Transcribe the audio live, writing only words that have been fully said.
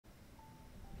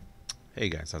Hey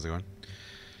guys, how's it going?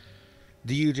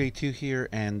 DUJ2 here,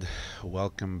 and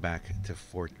welcome back to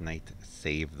Fortnite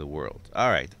Save the World.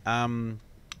 Alright,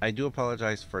 I do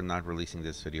apologize for not releasing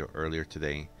this video earlier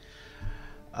today.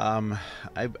 Um,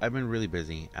 I've been really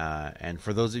busy, and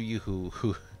for those of you who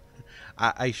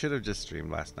I should have just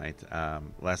streamed last night.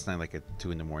 Last night, like at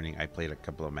 2 in the morning, I played a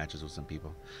couple of matches with some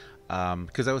people.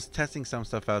 Because I was testing some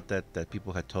stuff out that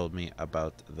people had told me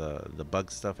about the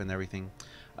bug stuff and everything.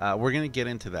 We're gonna get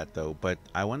into that though, but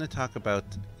I want to talk about.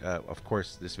 Of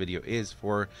course, this video is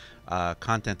for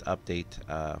content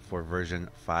update for version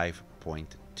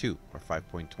 5.2 or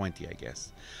 5.20, I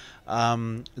guess.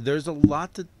 There's a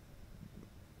lot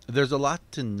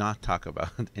to not talk about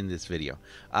in this video,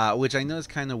 which I know is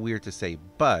kind of weird to say,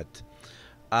 but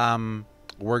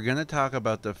we're gonna talk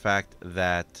about the fact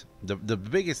that the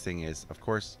biggest thing is, of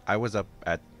course, I was up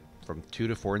at from 2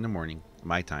 to 4 in the morning,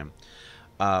 my time,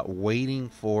 waiting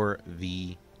for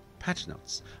the patch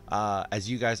notes. As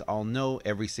you guys all know,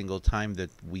 every single time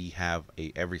that we have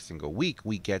every single week,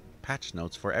 we get patch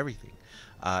notes for everything,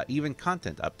 even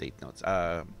content update notes.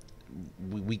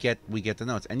 We get the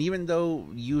notes, and even though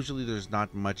usually there's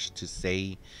not much to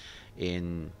say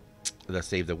in the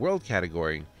Save the World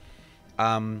category,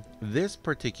 this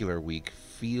particular week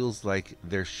feels like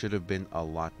there should have been a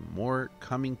lot more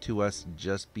coming to us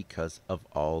just because of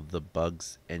all the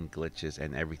bugs and glitches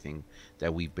and everything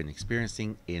that we've been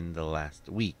experiencing in the last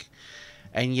week.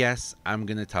 And yes, I'm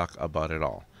going to talk about it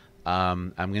all.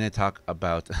 I'm going to talk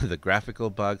about the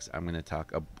graphical bugs. I'm going to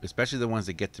talk, especially the ones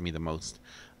that get to me the most.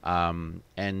 A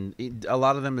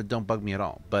lot of them that don't bug me at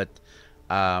all. But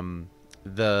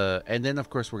and then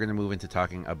of course we're going to move into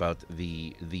talking about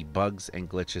the bugs and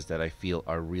glitches that I feel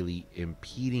are really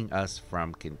impeding us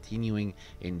from continuing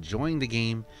enjoying the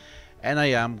game. And I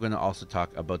am going to also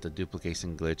talk about the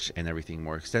duplication glitch and everything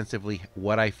more extensively,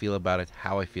 what I feel about it,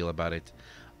 how I feel about it,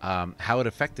 how it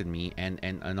affected me,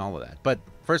 and all of that. But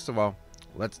first of all,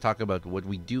 let's talk about what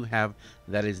we do have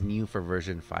that is new for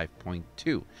version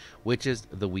 5.2, which is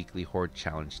the weekly horde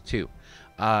challenge 2.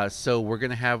 So we're going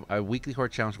to have a weekly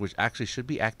horde challenge, which actually should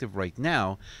be active right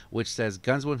now, which says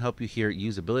guns won't help you here.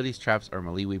 Use abilities, traps, or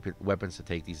melee weapons to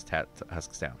take these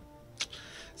husks down.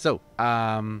 So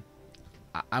I'm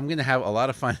going to have a lot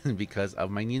of fun because of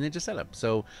my new ninja setup.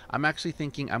 So I'm actually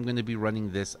thinking I'm going to be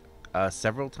running this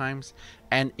several times,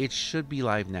 and it should be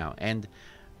live now. And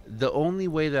the only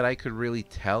way that I could really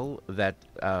tell that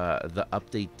the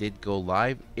update did go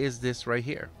live is this right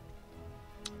here.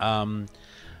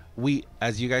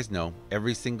 As you guys know,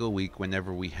 every single week,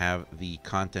 whenever we have the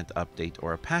content update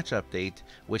or a patch update,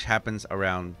 which happens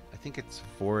around, I think it's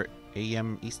 4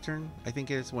 a.m. Eastern, I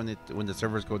think it is when the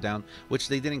servers go down, which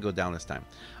they didn't go down this time.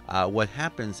 What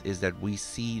happens is that we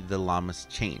see the llamas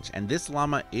change, and this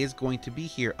llama is going to be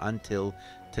here until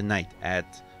tonight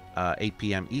at 8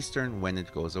 p.m. Eastern when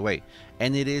it goes away.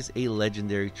 And it is a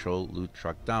legendary troll loot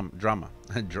truck drama.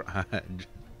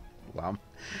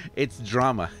 It's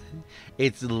drama.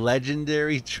 It's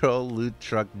legendary troll loot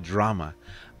truck drama.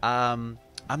 I'm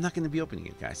not going to be opening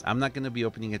it, guys. I'm not going to be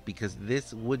opening it because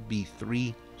this would be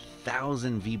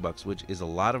 3,000 V-Bucks, which is a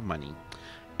lot of money.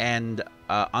 And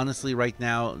honestly, right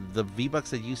now, the V-Bucks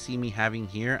that you see me having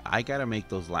here, I gotta make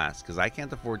those last because I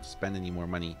can't afford to spend any more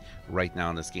money right now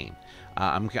in this game.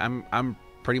 I'm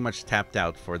pretty much tapped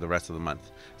out for the rest of the month.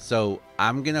 So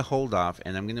I'm gonna hold off,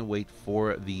 and I'm gonna wait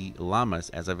for the llamas,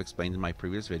 as I've explained in my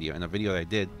previous video, in a video that I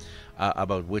did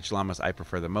about which llamas I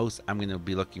prefer the most. I'm gonna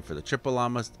be looking for the triple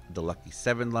llamas, the lucky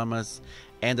 7 llamas,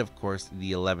 and of course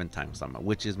the 11 times llama,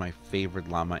 which is my favorite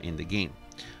llama in the game.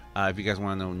 If you guys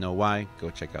want to know why, go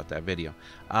check out that video.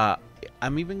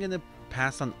 I'm even going to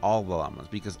pass on all the llamas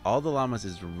because all the llamas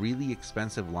is really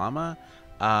expensive llama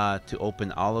to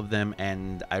open all of them,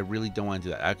 and I really don't want to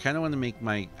do that. I kind of want to make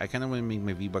my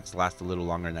V-Bucks last a little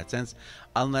longer in that sense,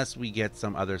 unless we get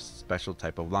some other special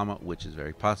type of llama, which is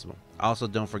very possible. Also,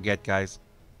 don't forget, guys,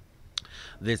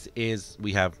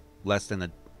 we have less than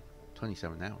a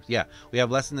 27 hours. Yeah, we have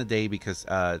less than a day because,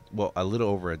 well, a little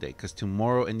over a day, because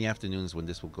tomorrow in the afternoons when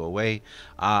this will go away,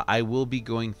 I will be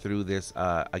going through this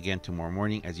again tomorrow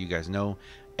morning. As you guys know,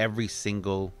 every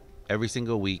single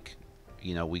week,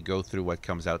 you know, we go through what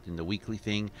comes out in the weekly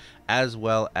thing, as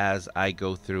well as I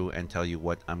go through and tell you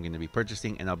what I'm going to be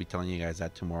purchasing, and I'll be telling you guys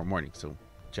that tomorrow morning. So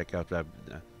check out that.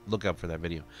 Look out for that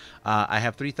video. I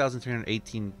have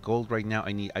 3,318 gold right now.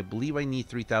 I believe I need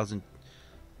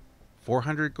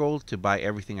 3,400 gold to buy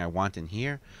everything I want in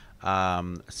here.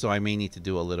 So I may need to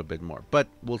do a little bit more, but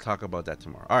we'll talk about that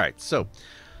tomorrow. All right, so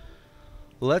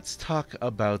Let's talk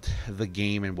about the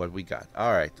game and what we got.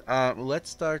 All right, let's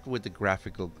start with the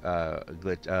graphical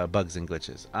bugs and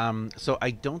glitches. So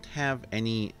I don't have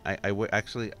any.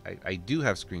 Actually, I do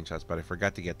have screenshots, but I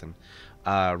forgot to get them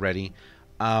ready.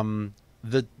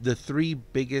 The three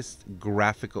biggest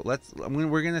graphical.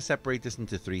 We're gonna separate this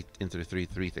into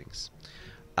three things.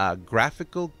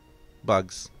 Graphical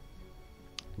bugs,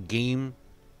 game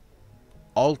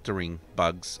altering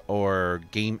bugs, or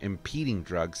game impeding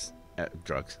drugs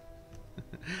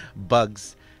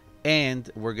bugs, and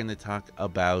we're going to talk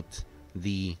about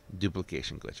the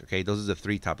duplication glitch. Okay, those are the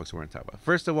three topics we're going to talk about.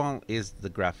 First of all is the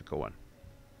graphical one.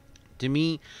 To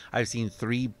me, I've seen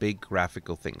three big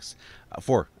graphical things.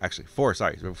 Four.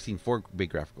 Sorry, we've seen four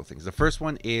big graphical things. The first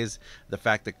one is the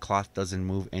fact that cloth doesn't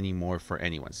move anymore for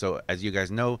anyone. So as you guys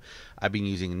know, I've been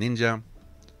using Ninja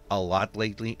a lot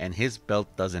lately, and his belt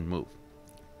doesn't move.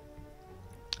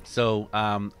 So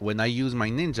when I use my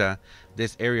Ninja,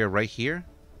 this area right here,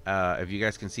 if you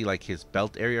guys can see like his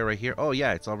belt area right here, oh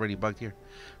yeah, it's already bugged here.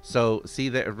 So see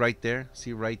that right there,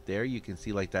 you can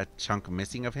see like that chunk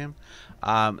missing of him.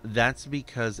 That's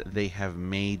because they have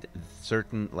made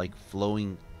certain like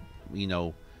flowing,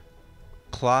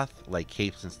 cloth like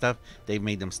capes and stuff, they've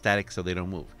made them static so they don't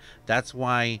move. That's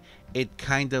why it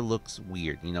kind of looks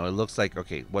weird. It looks like,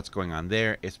 okay, what's going on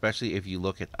there, especially if you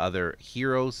look at other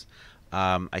heroes.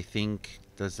 I think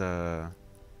does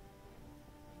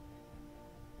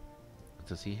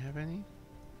he have any?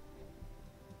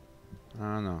 I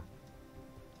don't know.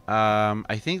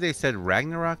 I think they said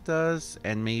Ragnarok does,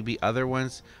 and maybe other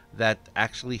ones that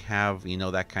actually have,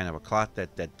 that kind of a cloth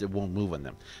that won't move on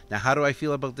them. Now, how do I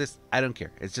feel about this? I don't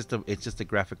care. It's just a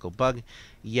graphical bug.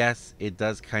 Yes, it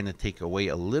does kind of take away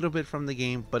a little bit from the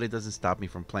game, but it doesn't stop me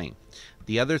from playing.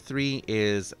 The other three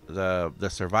is the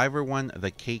Survivor one,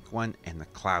 the Cake one, and the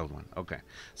Cloud one. Okay,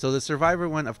 so the Survivor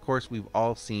one, of course, we've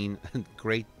all seen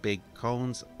great big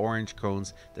cones, orange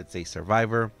cones that say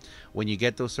Survivor. When you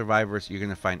get those Survivors, you're going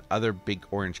to find other big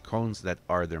orange cones that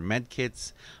are their med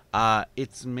kits.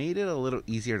 It's made it a little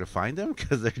easier to find them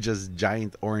because they're just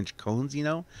giant orange cones,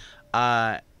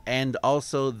 and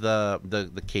also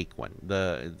the cake one.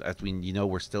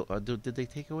 We're still. Did they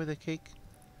take away the cake?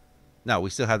 No,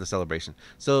 we still have the celebration.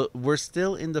 So we're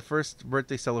still in the first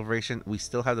birthday celebration. We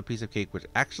still have the piece of cake, which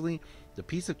actually the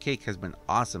piece of cake has been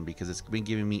awesome because it's been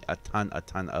giving me a ton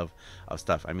of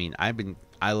stuff. I mean,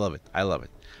 I love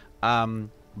it.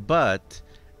 But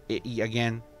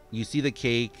again, you see the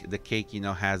cake. The cake,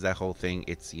 has that whole thing.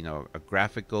 It's, a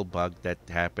graphical bug that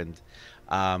happened.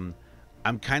 I'm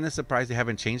kind of surprised they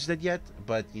haven't changed it yet,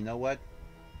 but you know what?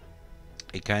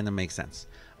 It kind of makes sense.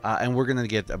 And we're gonna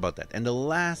get about that. And the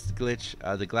last glitch,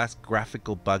 the last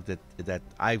graphical bug that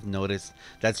I've noticed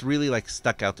that's really like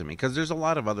stuck out to me, because there's a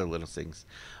lot of other little things.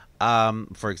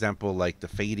 For example, like the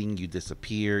fading, you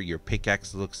disappear, your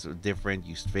pickaxe looks different,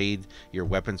 you fade, your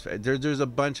weapons. There's a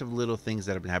bunch of little things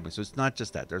that have been happening. So it's not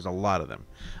just that. There's a lot of them.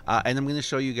 And I'm going to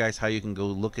show you guys how you can go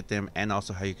look at them, and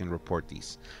also how you can report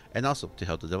these, and also to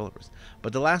help the developers.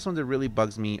 But the last one that really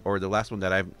bugs me, or the last one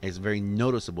that is very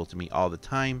noticeable to me all the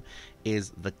time,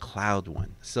 is the cloud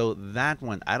one. So that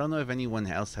one, I don't know if anyone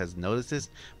else has noticed this,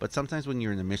 but sometimes when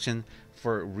you're in a mission,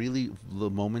 for really the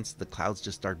moments, the clouds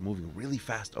just start moving really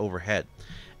fast overhead.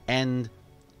 And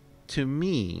to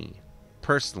me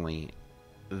personally,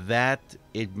 that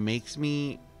it makes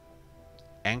me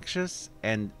anxious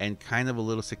and kind of a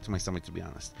little sick to my stomach, to be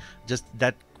honest. Just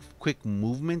that quick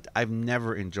movement, I've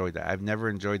never enjoyed that. I've never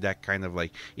enjoyed that kind of,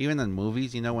 like, even in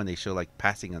movies, when they show like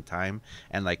passing of time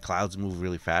and like clouds move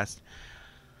really fast,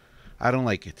 I don't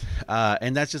like it.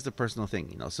 And that's just a personal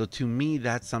thing, so to me,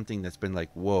 that's something that's been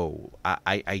like, whoa,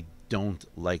 I don't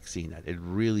like seeing that. It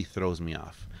really throws me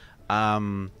off.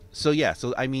 So yeah,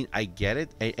 so I mean, I get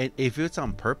it. And if it's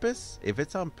on purpose,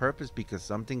 because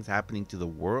something's happening to the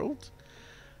world,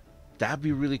 that'd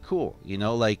be really cool,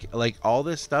 like all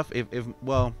this stuff. If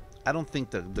well, I don't think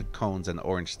that the cones and the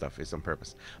orange stuff is on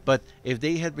purpose, but if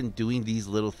they had been doing these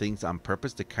little things on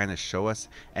purpose to kind of show us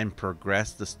and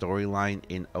progress the storyline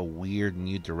in a weird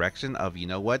new direction of,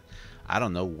 what, I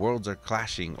don't know, worlds are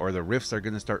clashing, or the rifts are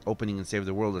going to start opening and save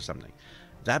the world or something,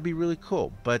 that'd be really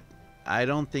cool. But I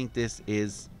don't think this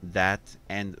is that.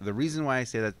 And the reason why I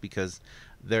say that, because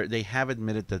they have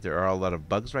admitted that there are a lot of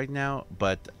bugs right now,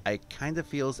 but I kind of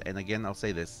feels, and again, I'll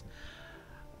say this,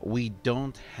 we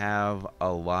don't have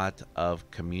a lot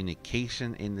of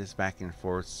communication in this back and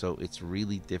forth, so it's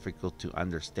really difficult to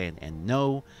understand and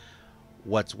know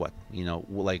what's what,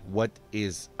 like what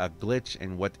is a glitch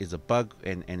and what is a bug,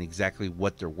 and exactly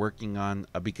what they're working on,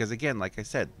 because again, like I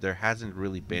said, there hasn't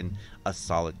really been a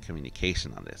solid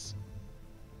communication on this.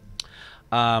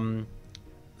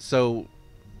 So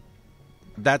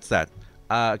that's that.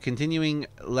 Continuing,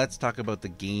 let's talk about the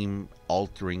game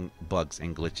altering bugs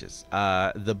and glitches.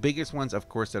 The biggest ones, of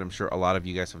course, that I'm sure a lot of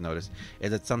you guys have noticed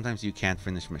is that sometimes you can't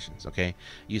finish missions. Okay,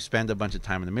 you spend a bunch of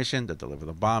time in the mission, the deliver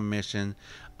the bomb mission,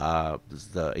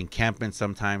 the encampment.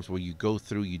 Sometimes where you go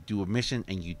through, you do a mission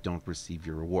and you don't receive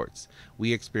your rewards.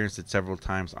 We experienced it several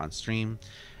times on stream,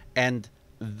 and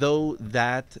though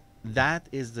that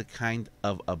is the kind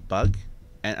of a bug,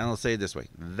 and I'll say it this way,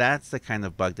 that's the kind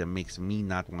of bug that makes me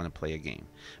not want to play a game.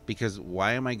 Because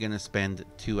why am I going to spend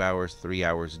 2 hours, 3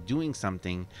 hours doing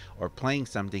something or playing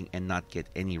something and not get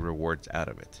any rewards out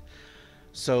of it?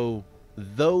 So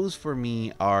those for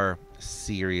me are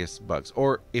serious bugs.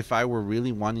 Or if I were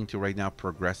really wanting to right now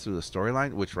progress through the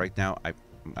storyline, which right now I've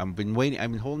been waiting, I've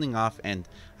been holding off, and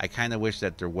I kind of wish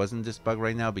that there wasn't this bug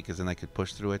right now, because then I could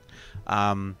push through it.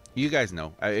 You guys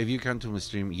know, if you come to my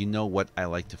stream, you know what I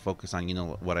like to focus on, you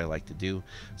know what I like to do.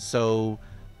 So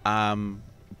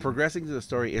progressing to the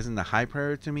story isn't a high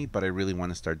priority to me, but I really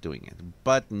want to start doing it.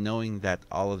 But knowing that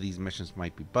all of these missions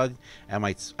might be bugged, I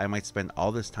might spend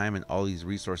all this time and all these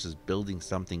resources building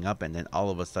something up, and then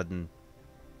all of a sudden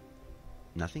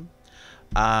nothing.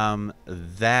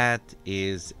 That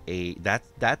is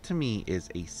that to me is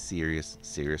a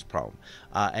serious problem.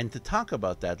 And to talk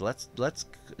about that, let's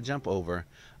jump over.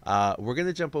 We're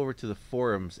gonna jump over to the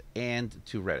forums and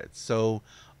to Reddit. So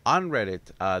on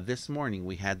Reddit, this morning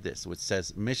we had this, which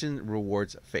says mission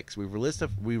rewards fix. We released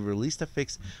a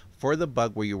fix for the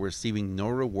bug where you're receiving no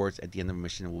rewards at the end of a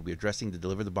mission, and we'll be addressing the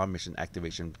deliver the bomb mission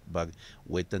activation bug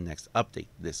with the next update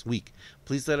this week.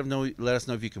 Please let us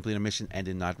know if you complete a mission and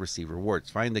did not receive rewards.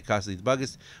 Finding the cause of these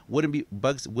bugs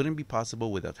wouldn't be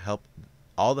possible without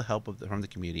all the help from the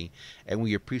community, and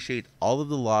we appreciate all of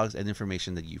the logs and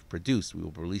information that you've produced. We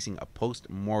will be releasing a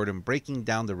post-mortem breaking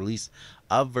down the release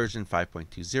of version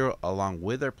 5.20 along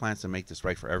with our plans to make this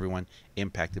right for everyone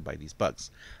impacted by these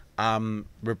bugs.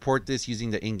 Report this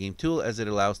using the in-game tool, as it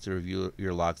allows to review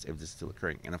your logs if this is still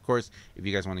occurring. And of course, if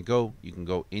you guys want to go, you can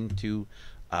go into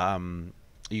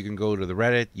you can go to the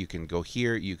Reddit, you can go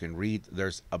here, you can read.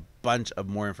 There's a bunch of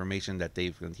more information that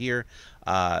they've done here.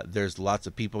 There's lots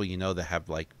of people, you know, that have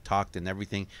like talked and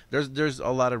everything. There's a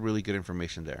lot of really good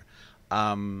information there.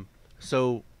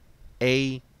 So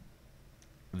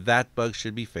that bug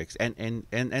should be fixed. And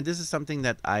this is something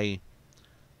that I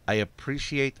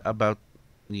appreciate about,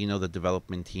 you know, the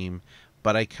development team,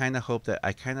 but I kind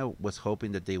of was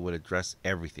hoping that they would address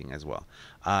everything as well.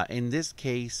 In this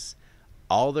case,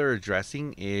 all they're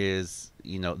addressing is,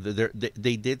 you know,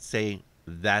 they did say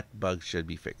that bug should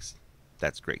be fixed.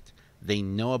 That's great. They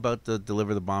know about the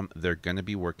deliver the bomb. They're going to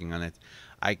be working on it.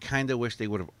 I kind of wish they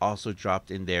would have also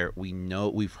dropped in there.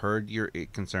 We've heard your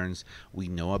concerns. We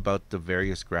know about the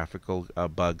various graphical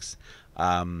bugs.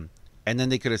 And then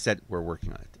they could have said, we're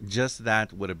working on it. Just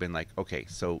that would have been like, okay,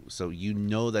 so you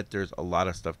know that there's a lot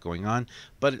of stuff going on,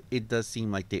 but it does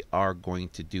seem like they are going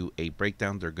to do a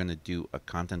breakdown. They're going to do a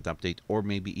content update, or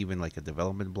maybe even like a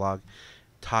development blog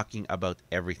talking about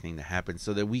everything that happened,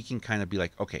 so that we can kind of be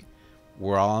like, okay,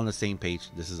 we're all on the same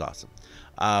page. This is awesome.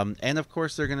 And of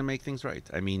course, they're going to make things right.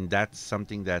 I mean, that's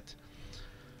something that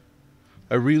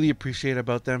I really appreciate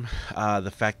about them.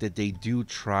 The fact that they do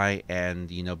try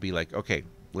and, you know, be like, okay,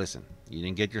 listen, you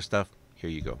didn't get your stuff, here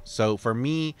you go. So for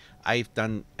me, I've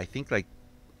done, I think, like,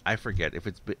 I forget if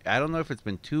it's been, I don't know if it's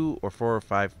been 2 or 4 or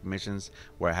 5 missions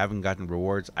where I haven't gotten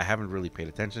rewards. I haven't really paid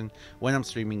attention. When I'm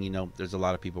streaming, you know, there's a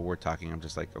lot of people we're talking. I'm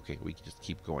just like, okay, we can just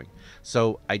keep going.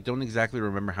 So I don't exactly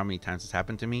remember how many times it's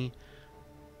happened to me.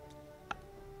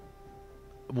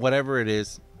 Whatever it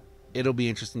is, it'll be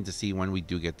interesting to see when we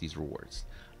do get these rewards.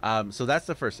 So that's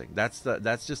the first thing.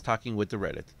 That's just talking with the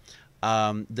Reddit.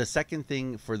 The second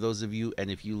thing, for those of you, and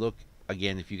if you look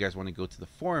again, if you guys want to go to the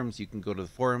forums, you can go to the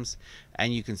forums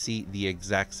and you can see the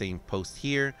exact same post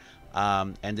here.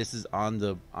 And this is on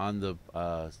the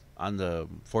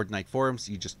Fortnite forums.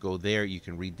 You just go there, you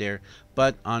can read there.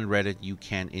 But on Reddit, you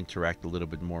can interact a little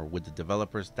bit more with the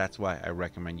developers. That's why I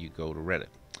recommend you go to Reddit.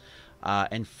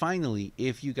 And finally,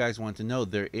 if you guys want to know,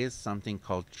 there is something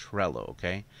called Trello.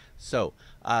 Okay, so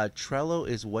Trello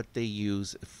is what they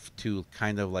use to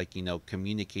kind of, like, you know,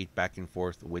 communicate back and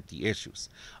forth with the issues.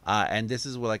 And this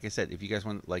is what, like I said, if you guys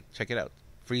want, like, check it out.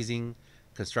 Freezing,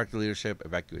 construct the leadership,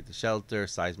 evacuate the shelter,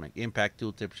 seismic impact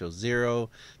tooltip shows 0,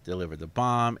 deliver the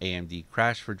bomb, AMD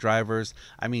crash for drivers.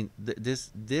 I mean,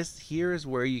 this here is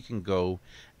where you can go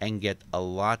and get a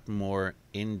lot more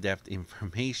in-depth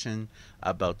information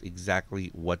about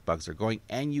exactly what bugs are going,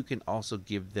 and you can also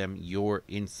give them your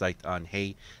insight on,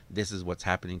 hey, this is what's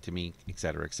happening to me,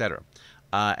 etc., etc.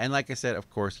 And like I said, of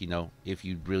course, if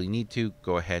you really need to,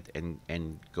 go ahead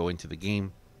and go into the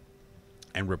game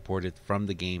and report it from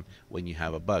the game when you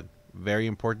have a bug. Very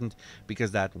important,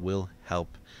 because that will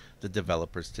help the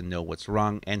developers to know what's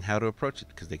wrong and how to approach it,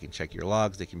 because they can check your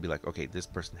logs. They can be like, okay, this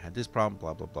person had this problem,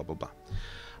 blah blah blah blah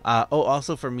blah.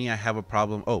 Also for me, I have a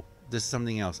problem. Oh, this is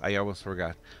something else I almost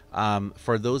forgot.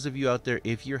 For those of you out there,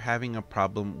 if you're having a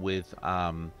problem with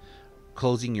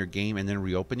closing your game and then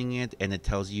reopening it, and it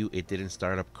tells you it didn't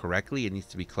start up correctly, it needs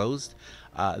to be closed,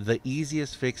 the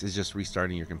easiest fix is just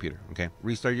restarting your computer. Okay,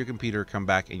 restart your computer, come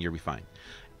back, and you'll be fine.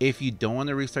 If you don't want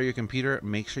to restart your computer,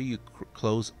 make sure you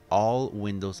close all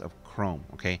windows of Chrome.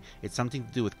 Okay, it's something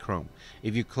to do with Chrome.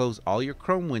 If you close all your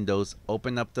Chrome windows,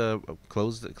 open up the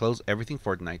close everything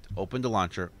Fortnite, open the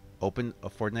launcher, open a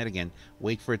Fortnite again,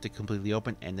 wait for it to completely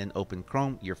open, and then open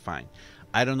Chrome, you're fine.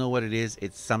 I don't know what it is.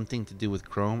 It's something to do with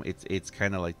Chrome. It's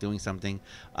kind of like doing something.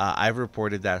 I've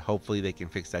reported that. Hopefully they can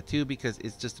fix that too, because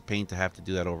it's just a pain to have to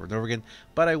do that over and over again.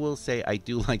 But I will say I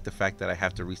do like the fact that I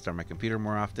have to restart my computer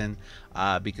more often,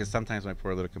 because sometimes my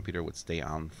poor little computer would stay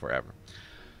on forever.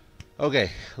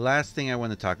 Okay, last thing I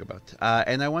want to talk about,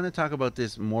 and I want to talk about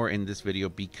this more in this video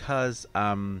because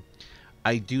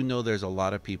I do know there's a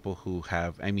lot of people who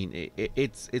have, I mean,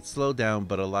 it's slowed down,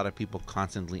 but a lot of people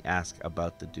constantly ask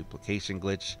about the duplication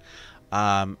glitch,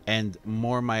 and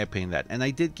more my opinion that. And I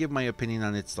did give my opinion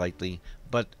on it slightly,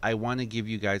 but I want to give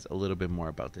you guys a little bit more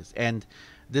about this. And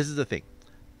this is the thing.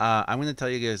 I'm going to tell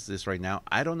you guys this right now.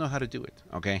 I don't know how to do it,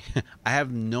 okay? I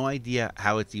have no idea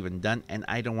how it's even done, and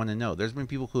I don't want to know. There's been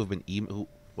people who have been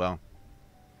well,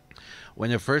 when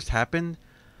it first happened,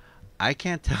 I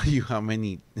can't tell you how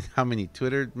many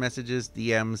Twitter messages,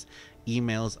 DMs,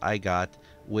 emails I got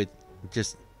with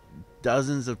just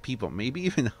dozens of people, maybe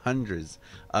even hundreds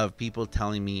of people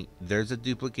telling me there's a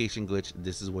duplication glitch.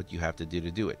 This is what you have to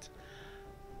do it.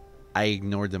 I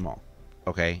ignored them all.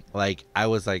 Okay, like I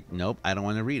was like, nope, I don't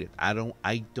want to read it. I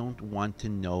don't want to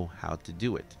know how to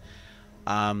do it.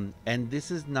 And this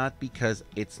is not because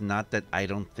it's not that I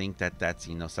don't think that that's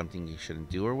something you shouldn't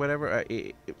do or whatever.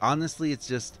 Honestly, it's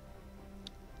just,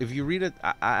 if you read it,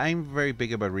 I'm very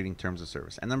big about reading terms of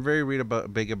service, and I'm very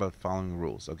big about following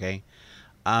rules. Okay,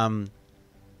 and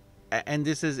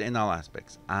this is in all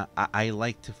aspects. I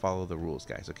like to follow the rules,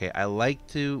 guys. Okay, I like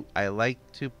to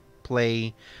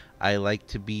play. I like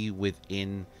to be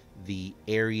within the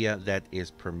area that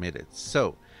is permitted.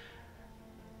 So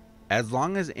as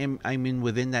long as I'm in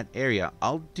within that area,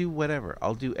 I'll do whatever.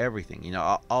 I'll do everything.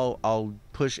 I'll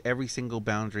push every single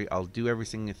boundary. I'll do every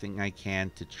single thing I can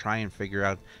to try and figure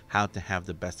out how to have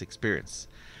the best experience.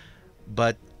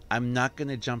 But I'm not going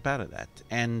to jump out of that.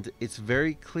 And it's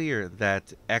very clear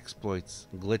that exploits,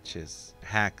 glitches,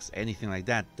 hacks, anything like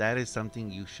that, that is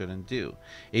something you shouldn't do.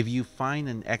 If you find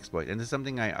an exploit, and this is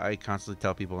something I constantly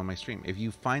tell people on my stream, if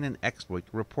you find an exploit,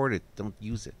 report it. Don't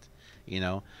use it.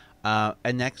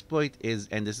 An exploit is,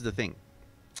 and this is the thing,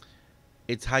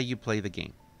 it's how you play the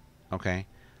game. Okay?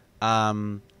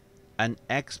 An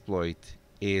exploit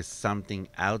is something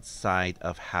outside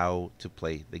of how to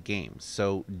play the game.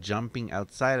 So jumping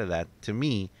outside of that, to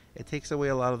me, it takes away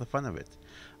a lot of the fun of it.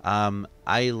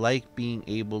 I like being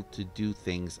able to do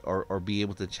things or be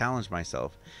able to challenge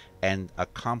myself and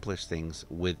accomplish things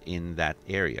within that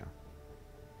area.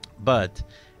 But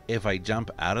if I jump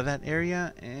out of that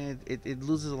area, it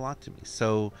loses a lot to me.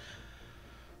 So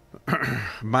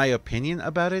my opinion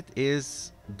about it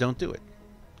is, don't do it.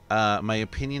 My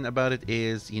opinion about it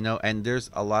is, and there's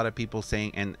a lot of people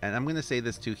saying, and I'm going to say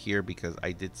this too here because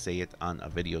I did say it on a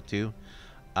video too.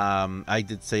 I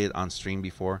did say it on stream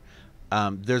before.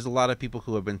 There's a lot of people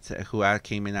who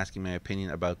came in asking my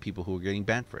opinion about people who are getting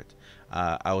banned for it.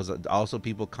 I was also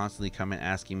people constantly come in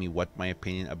asking me what my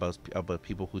opinion about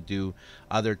people who do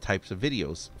other types of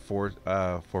videos for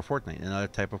Fortnite and other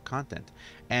type of content.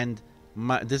 And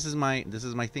this is my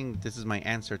thing. This is my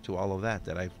answer to all of that.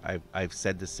 That I've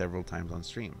said this several times on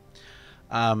stream.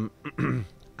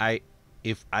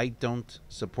 If I don't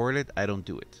support it, I don't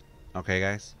do it. Okay,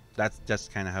 guys, that's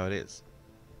just kind of how it is.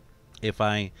 If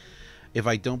I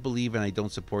don't believe and I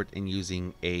don't support in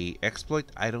using a exploit,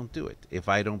 I don't do it. If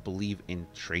I don't believe in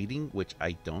trading, which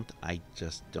I don't, I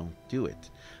just don't do it.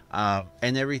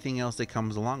 And everything else that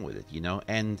comes along with it,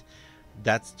 and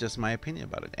that's just my opinion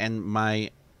about it. And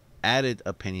my added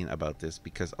opinion about this,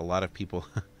 because a lot of people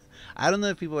I don't know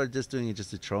if people are just doing it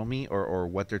just to troll me or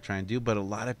what they're trying to do, but a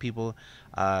lot of people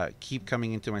keep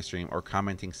coming into my stream or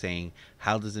commenting saying,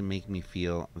 how does it make me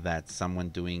feel that someone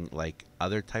doing like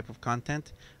other type of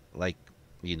content, like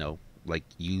like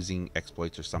using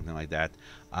exploits or something like that,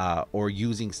 or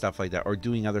using stuff like that, or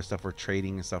doing other stuff, or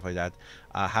trading and stuff like that,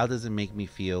 how does it make me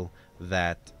feel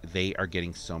that they are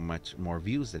getting so much more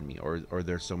views than me, or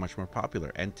they're so much more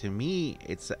popular? And to me,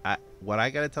 it's what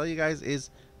I gotta tell you guys is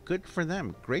good for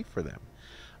them, great for them.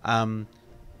 um,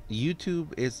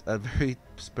 YouTube is a very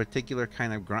particular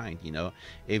kind of grind, you know.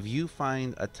 If you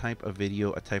find a type of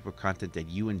video, a type of content that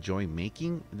you enjoy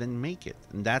making, then make it.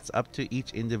 And that's up to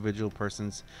each individual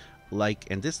person's like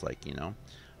and dislike, you know.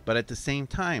 But at the same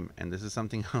time, and this is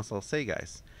something else I'll say,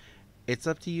 guys, it's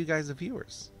up to you guys, the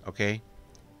viewers, okay?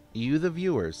 You, the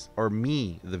viewers, or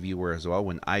me, the viewer as well,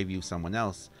 when I view someone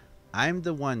else, I'm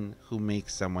the one who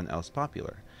makes someone else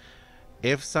popular.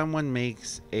 If someone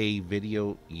makes a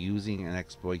video using an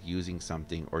exploit, using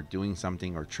something, or doing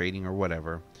something, or trading, or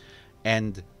whatever,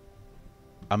 and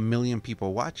a million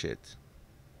people watch it,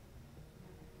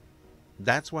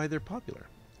 that's why they're popular.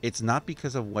 It's not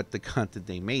because of what the content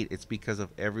they made, it's because of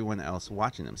everyone else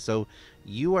watching them. So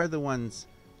you are the ones,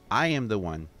 I am the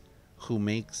one who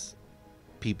makes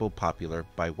people popular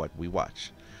by what we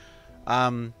watch.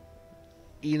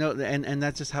 You know, and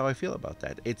that's just how I feel about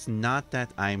that. It's not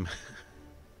that I'm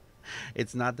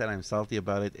it's not that I'm salty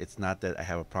about it. It's not that I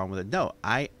have a problem with it. No,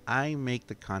 I make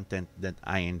the content that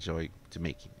I enjoy to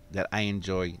making, that I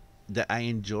enjoy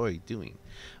doing,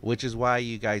 which is why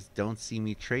you guys don't see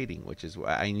me trading, which is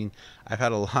why, I mean, I've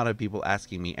had a lot of people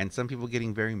asking me, and some people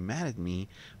getting very mad at me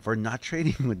for not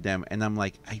trading with them, and I'm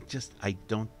like, I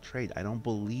don't trade. I don't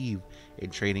believe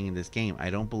in trading in this game. I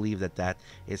don't believe that that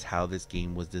is how this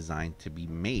game was designed to be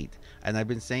made, and I've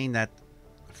been saying that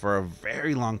for a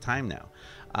very long time now.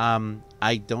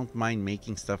 I don't mind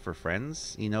making stuff for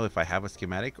friends, you know, if I have a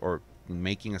schematic, or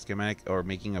making a schematic, or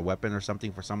making a weapon or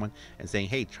something for someone and saying,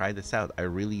 hey, try this out, I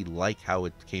really like how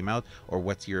it came out, or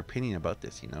what's your opinion about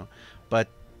this, you know. But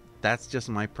that's just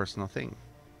my personal thing.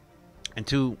 And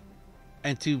to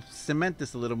cement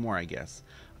this a little more, I guess,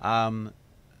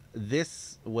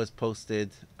 this was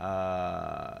posted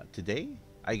today.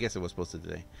 I guess it was posted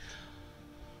today.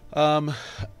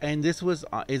 And this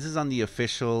is on the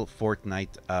official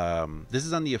Fortnite. This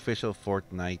is on the official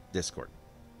Fortnite Discord,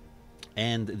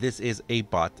 and this is a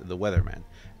bot, the Weatherman,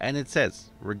 and it says,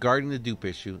 regarding the dupe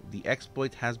issue, the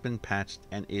exploit has been patched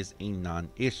and is a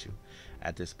non-issue.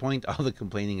 At this point, all the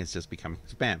complaining is just becoming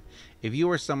spam. If you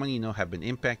or someone you know have been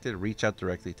impacted, reach out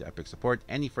directly to Epic Support.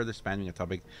 Any further spamming a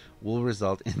topic will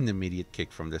result in an immediate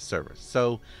kick from this server.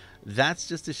 So that's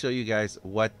just to show you guys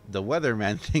what the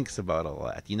Weatherman thinks about all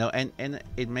that, you know, and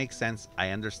it makes sense. I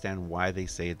understand why they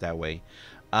say it that way,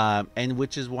 and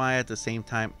which is why at the same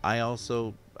time I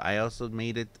also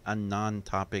made it a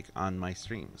non-topic on my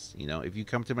streams. You know, if you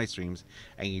come to my streams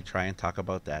and you try and talk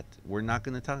about that, we're not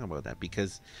going to talk about that,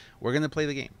 because we're going to play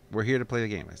the game. We're here to play the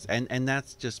game, and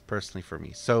that's just personally for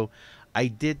me. So I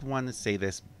did want to say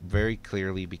this very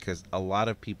clearly, because a lot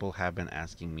of people have been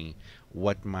asking me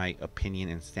what my opinion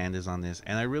and stand is on this,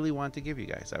 and I really want to give you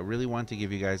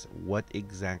guys what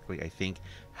exactly I think,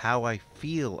 how I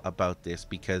feel about this,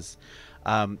 because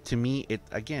to me,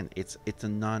 it's a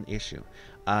non-issue,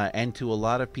 and to a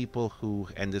lot of people who,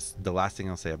 and this the last thing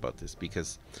I'll say about this,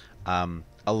 because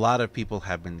a lot of people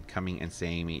have been coming and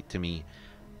saying to me,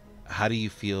 how do you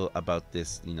feel about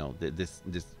this, you know, this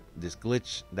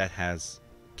glitch that has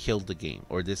killed the game,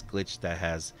 or this glitch that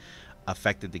has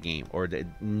affected the game, or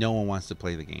that no one wants to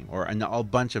play the game, or a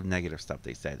bunch of negative stuff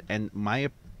they said. And my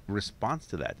response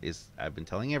to that is, I've been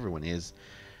telling everyone, is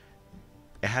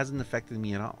it hasn't affected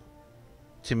me at all.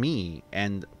 To me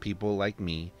and people like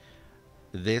me,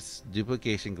 this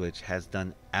duplication glitch has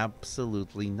done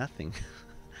absolutely nothing.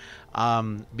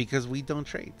 Because we don't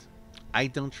trade. I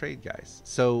don't trade, guys.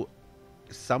 So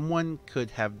someone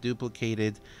could have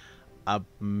duplicated a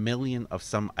million of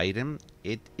some item.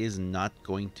 It is not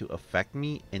going to affect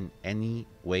me in any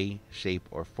way, shape,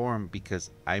 or form, because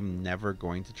I'm never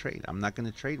going to trade. I'm not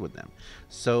going to trade with them.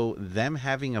 So them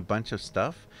having a bunch of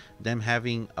stuff, them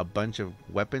having a bunch of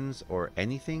weapons or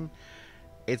anything,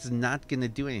 it's not going to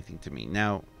do anything to me.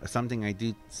 Now, something I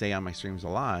do say on my streams a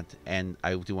lot, and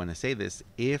I do want to say this,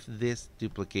 if this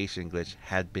duplication glitch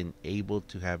had been able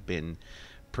to have been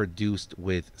produced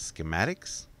with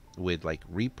schematics, with like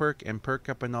reperk and perk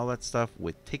up and all that stuff,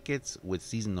 with tickets, with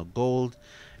seasonal gold,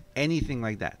 anything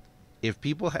like that, if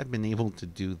people had been able to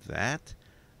do that,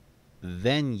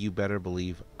 then you better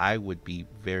believe I would be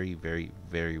very, very,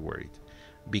 very worried,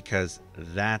 because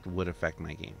that would affect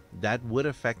my game. That would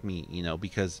affect me, you know,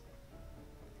 because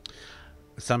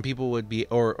some people would be,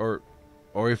 or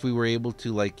if we were able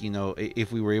to, like, you know,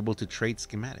 if we were able to trade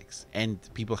schematics and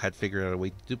people had figured out a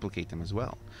way to duplicate them as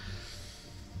well,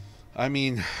 I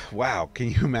mean, wow, can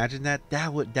you imagine that?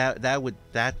 That would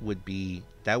be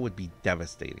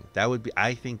devastating. That would be,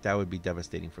 I think that would be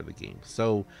devastating for the game.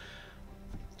 So,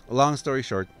 long story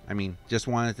short, I mean, just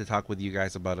wanted to talk with you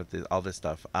guys about it, all this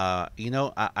stuff.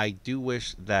 I do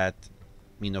wish that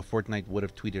Fortnite would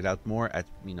have tweeted out more at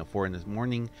 4 in the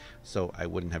morning, so I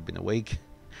wouldn't have been awake.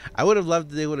 I would have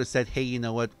loved if they would have said, "Hey, you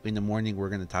know what? In the morning we're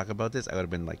going to talk about this." I would have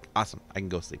been like, "Awesome, I can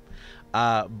go sleep."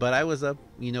 But I was up,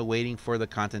 waiting for the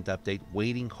content update,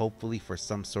 waiting hopefully for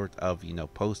some sort of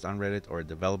post on Reddit or a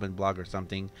development blog or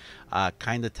something,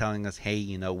 kind of telling us,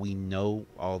 "Hey, we know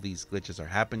all these glitches are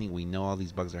happening. We know all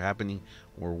these bugs are happening.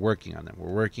 We're working on them.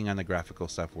 We're working on the graphical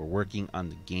stuff. We're working on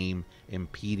the game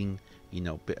impeding,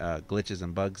 glitches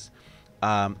and bugs."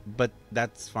 But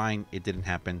that's fine. It didn't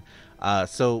happen.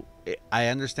 So I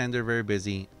understand they're very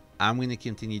busy. I'm going to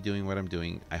continue doing what I'm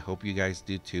doing. I hope you guys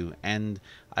do too. And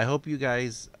I hope you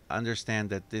guys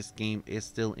understand that this game is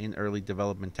still in early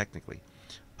development technically.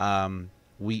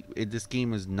 This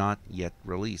game is not yet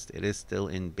released. It is still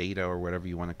in beta or whatever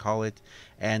you want to call it,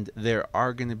 and there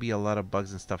are going to be a lot of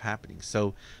bugs and stuff happening.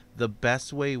 So the best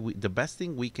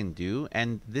thing we can do,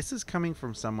 and this is coming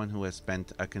from someone who has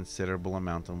spent a considerable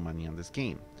amount of money on this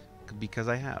game, because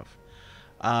I have.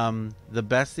 The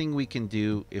best thing we can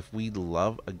do if we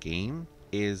love a game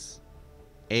is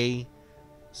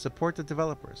support the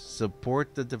developers,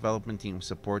 support the development team,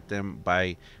 support them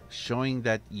by showing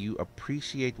that you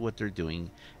appreciate what they're doing.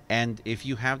 And if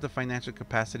you have the financial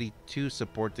capacity to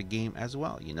support the game as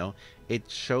well, it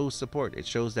shows support. It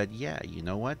shows that, yeah, you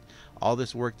know what, all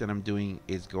this work that I'm doing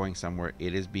is going somewhere.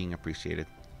 It is being appreciated.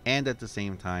 And at the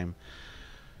same time,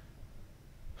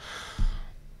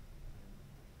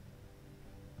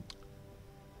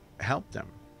 help them,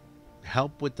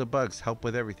 help with the bugs, help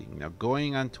with everything.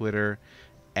 Going on Twitter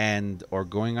or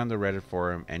going on the Reddit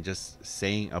forum and just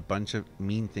saying a bunch of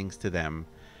mean things to them,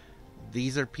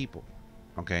 these are people.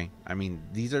 Okay, I mean,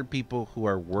 these are people who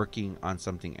are working on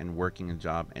something and working a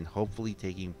job and hopefully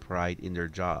taking pride in their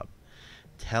job.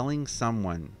 Telling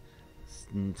someone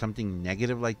something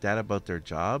negative like that about their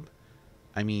job,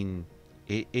 I mean,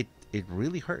 it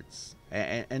really hurts.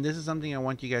 And this is something I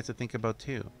want you guys to think about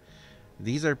too.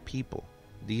 These are people.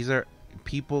 These are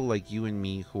people like you and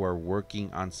me who are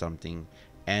working on something,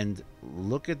 and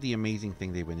look at the amazing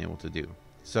thing they've been able to do.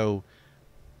 So,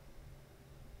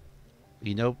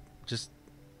 just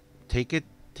take it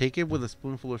with a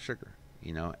spoonful of sugar,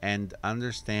 and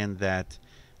understand that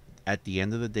at the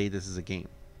end of the day, this is a game.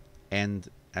 And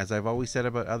as I've always said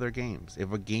about other games,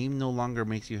 if a game no longer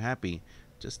makes you happy,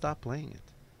 just stop playing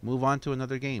it. Move on to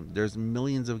another game. There's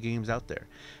millions of games out there.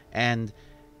 And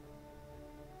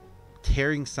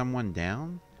tearing someone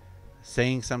down,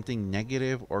 saying something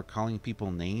negative or calling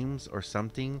people names or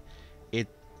something,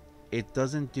 it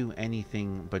doesn't do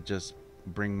anything but just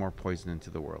bring more poison into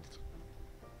the world.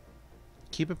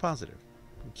 Keep it positive.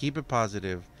 Keep it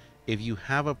positive. If you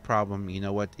have a problem, you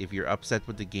know what? If you're upset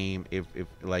with the game,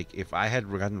 if I had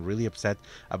gotten really upset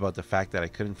about the fact that I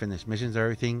couldn't finish missions or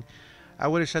everything, I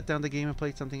would have shut down the game and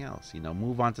played something else.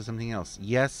 Move on to something else.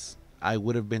 Yes, I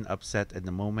would have been upset at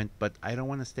the moment, but I don't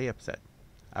want to stay upset.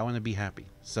 I want to be happy.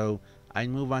 So I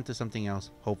move on to something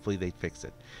else. Hopefully they fix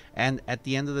it. And at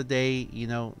the end of the day,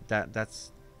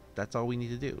 that's all we need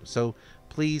to do. So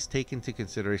please take into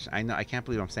consideration. I know I can't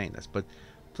believe I'm saying this, but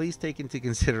please take into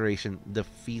consideration the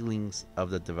feelings of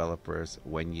the developers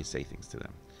when you say things to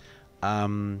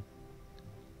them.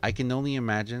 I can only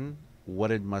imagine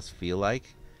what it must feel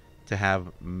like to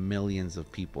have millions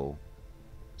of people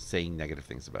saying negative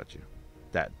things about you.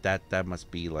 That must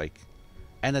be like,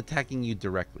 and attacking you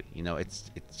directly.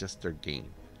 It's just their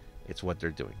game. It's what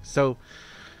they're doing. So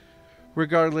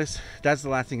regardless, that's the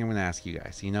last thing I'm going to ask you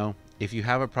guys. If you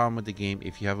have a problem with the game,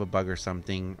 if you have a bug or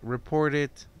something, report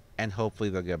it, and hopefully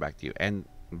they'll get back to you. And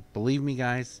believe me,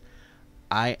 guys,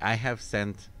 I have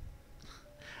sent,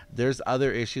 there's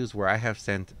other issues where I have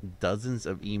sent dozens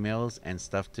of emails and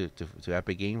stuff to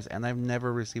Epic Games, and I've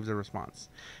never received a response.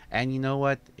 And you know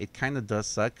what? It kind of does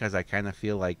suck, because I kind of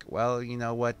feel like, well, you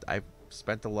know what? I've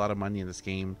spent a lot of money in this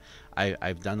game.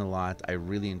 I've done a lot. I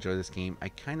really enjoy this game. I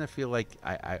kind of feel like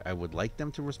I would like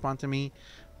them to respond to me,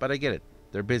 but I get it.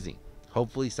 They're busy.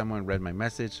 Hopefully someone read my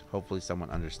message. Hopefully someone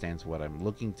understands what I'm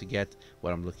looking to get,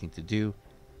 what I'm looking to do,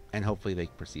 and hopefully they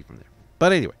proceed from there.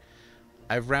 But anyway,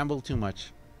 I've rambled too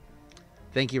much.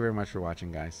 Thank you very much for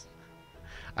watching, guys.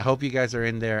 I hope you guys are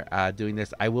in there doing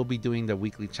this. I will be doing the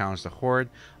weekly challenge, the Horde,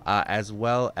 as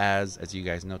well as you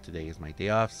guys know, today is my day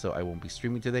off, so I won't be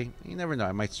streaming today. You never know.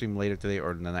 I might stream later today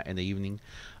or in the evening.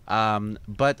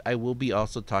 But I will be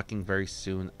also talking very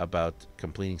soon about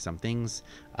completing some things.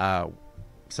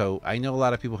 So I know a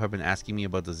lot of people have been asking me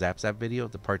about the Zap Zap video,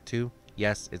 the part 2.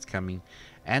 Yes, it's coming.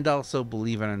 And also,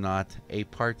 believe it or not, a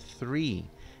part 3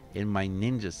 in my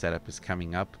ninja setup is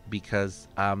coming up because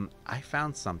I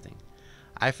found something.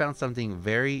 I found something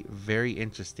very, very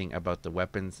interesting about the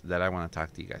weapons that I want to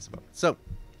talk to you guys about. So,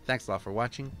 thanks a lot for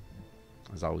watching.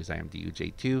 As always, I am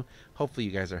DUJ2. Hopefully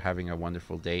you guys are having a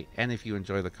wonderful day. And if you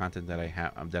enjoy the content that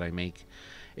I make,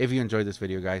 if you enjoyed this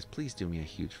video, guys, please do me a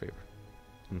huge favor.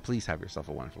 And please have yourself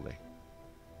a wonderful day.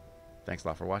 Thanks a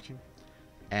lot for watching.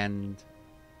 And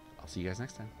I'll see you guys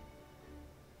next time.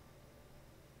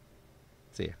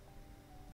 See ya.